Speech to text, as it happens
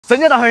真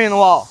的大朋友了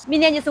哦！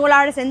明天就是我老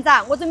二的生日，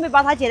我准备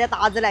把他接到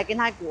大直来跟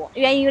他过。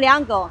原因有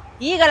2个，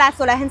第一个呢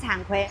说来很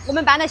惭愧，我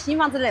们搬到新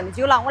房子那么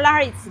久了，我老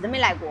二一次都没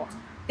来过。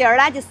第二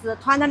呢就是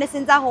团团的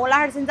生日和我老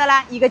二的生日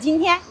呢，一个今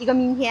天，一个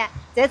明天，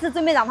这次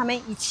准备让他们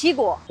一起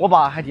过。我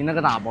爸还订了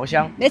个大包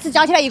厢，那次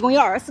加起来一共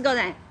有20个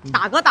人，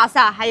大哥大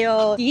嫂还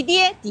有弟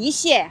弟弟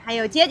媳还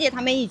有姐姐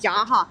他们一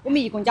家哈，我们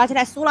一共加起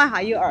来数了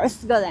哈有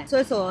20个人，所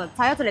以说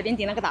超小厨那边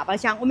订了个大包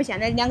厢，我们现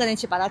在2个人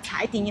去把它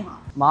菜订一下。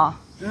妈，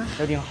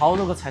要订好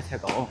多个菜才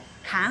够。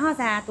看哈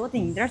噻，多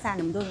订一点噻，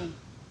那么多人，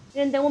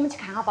人等我们去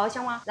看下包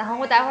厢吗？然后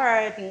我待会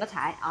儿订个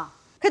菜啊，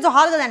可以坐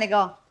好多个人那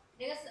个？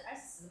那个是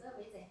24个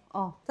位置。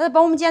哦，他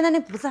帮我们简单的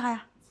布置下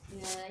呀。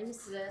你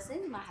是生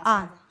日吗？还是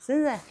啊，生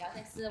日。要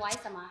得是晚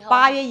上吗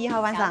8月1号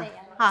晚上。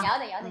好。要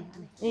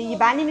得。一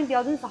般你们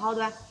标准是好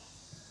多？20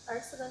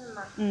个人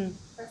嘛。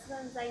20个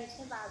人在1800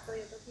左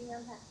右都订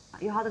2菜。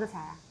有好多个菜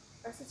啊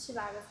？27、8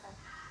个菜。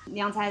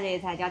凉菜、热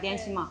菜加点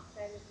心嘛。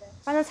对。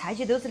反正菜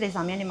系都是那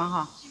上面的嘛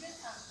哈。基本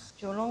上。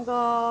就弄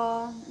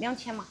个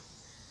2000嘛。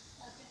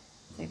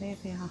这个也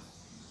可以哈。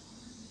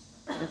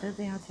这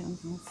最好这样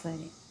吃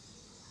的。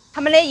他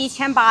们的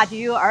1800就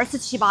有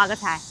27、8个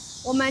菜，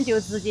我们就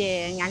直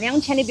接按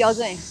2000的标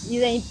准，一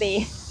人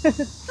100。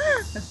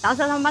到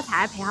时候他们把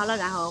菜配好了，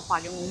然后发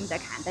给我们再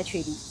看再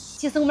确定。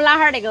其实我们老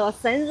汉儿那个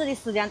生日的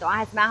时间段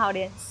还是蛮好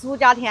的，暑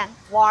假天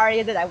娃儿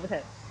也都在屋头，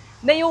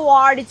没有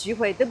娃儿的聚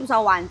会都不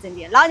算完整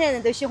的。老年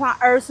人都喜欢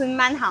儿孙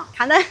满堂，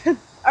看到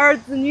儿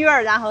子女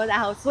儿，然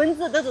后孙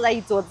子都坐在一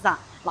桌子上，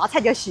那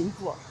才叫幸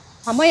福。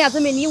他们要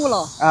准备礼物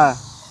了。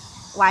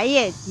外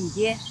爷弟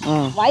弟。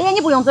外爷你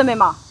不用准备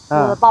嘛。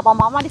是爸爸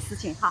妈妈的事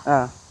情哈。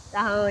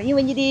然后因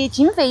为你的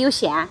经费有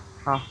限，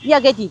你要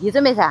给弟弟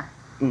准备噻。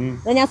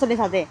人家说的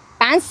啥子？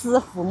办事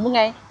父母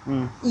恩。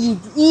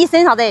一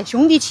生啥子？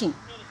兄弟情。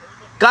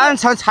刚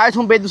才才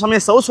从百度上面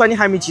搜出来，你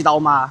还没记到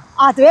吗？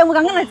啊，对，我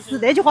刚刚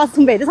那句话是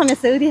从百度上面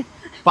搜的。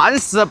办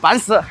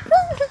事。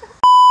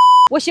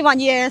我希望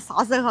你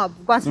啥时候哈，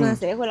不管是不是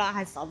社会了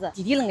还是啥子，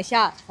弟弟那么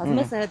小，到什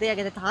么时候都要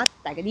给他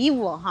带个礼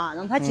物哈，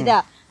让他记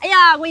得。哎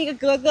呀，我一个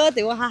哥哥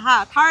对我好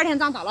好，他2天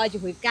长大了就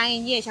会感恩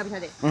你，晓不晓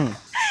得？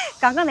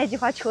刚刚那句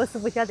话确实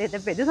不晓得，在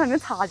百度上面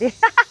查的。